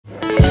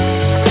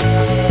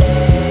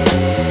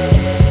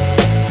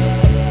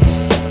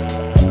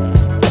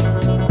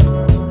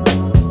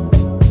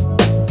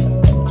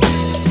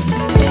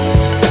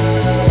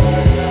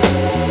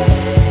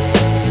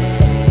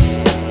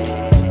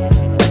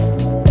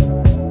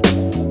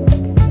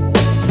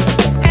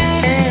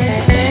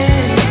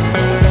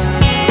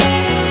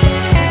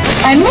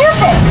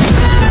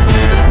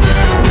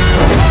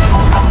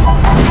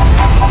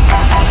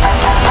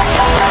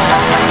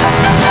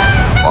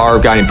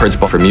guiding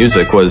principle for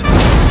music was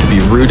to be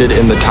rooted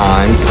in the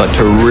time, but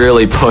to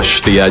really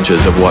push the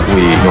edges of what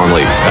we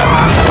normally expect.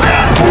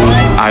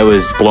 I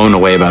was blown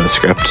away by the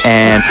script,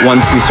 and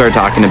once we started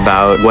talking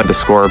about what the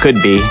score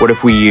could be, what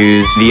if we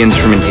use the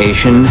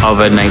instrumentation of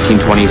a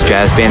 1920s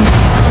jazz band,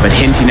 but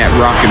hinting at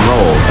rock and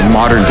roll and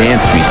modern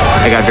dance music,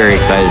 I got very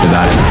excited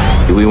about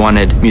it. We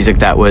wanted music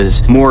that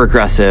was more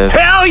aggressive.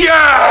 Hell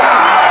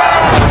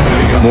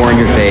yeah! More in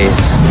your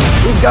face.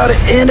 We've got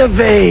to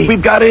innovate.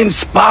 We've got to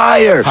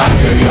inspire.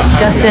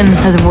 Justin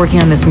has been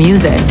working on this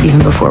music even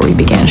before we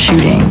began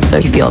shooting, so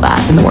you feel that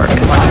in the work.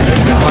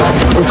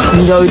 There's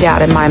no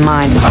doubt in my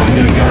mind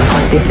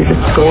this is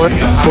a score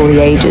for the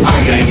ages.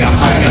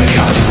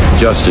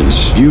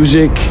 Justin's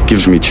music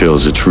gives me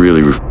chills. It's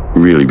really,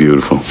 really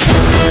beautiful.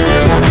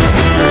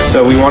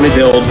 So we want to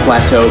build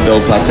plateau,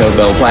 build plateau,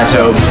 build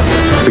plateau.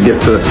 To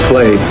get to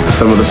play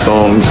some of the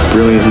songs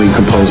brilliantly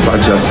composed by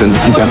Justin.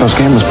 You got those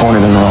cameras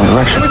pointed in the wrong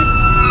direction.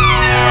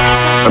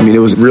 I mean, it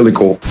was really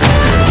cool.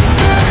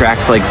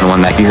 Tracks like the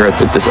one that you heard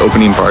at this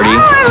opening party. Oh,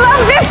 I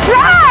love this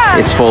song!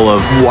 It's full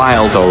of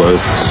wild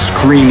solos,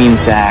 screaming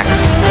sax,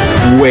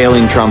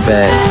 wailing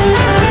trumpet,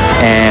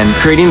 and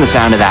creating the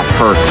sound of that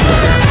perk.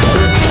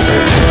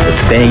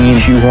 It's banging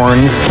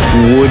shoehorns,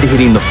 wood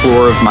hitting the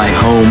floor of my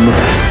home,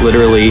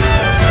 literally.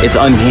 It's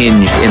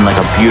unhinged in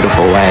like a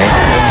beautiful way.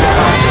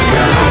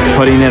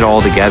 Putting it all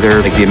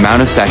together, like the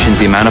amount of sessions,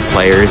 the amount of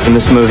players in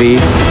this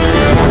movie,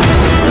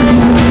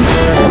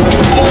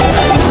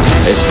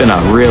 it's been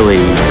a really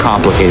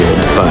complicated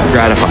but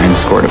gratifying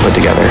score to put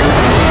together.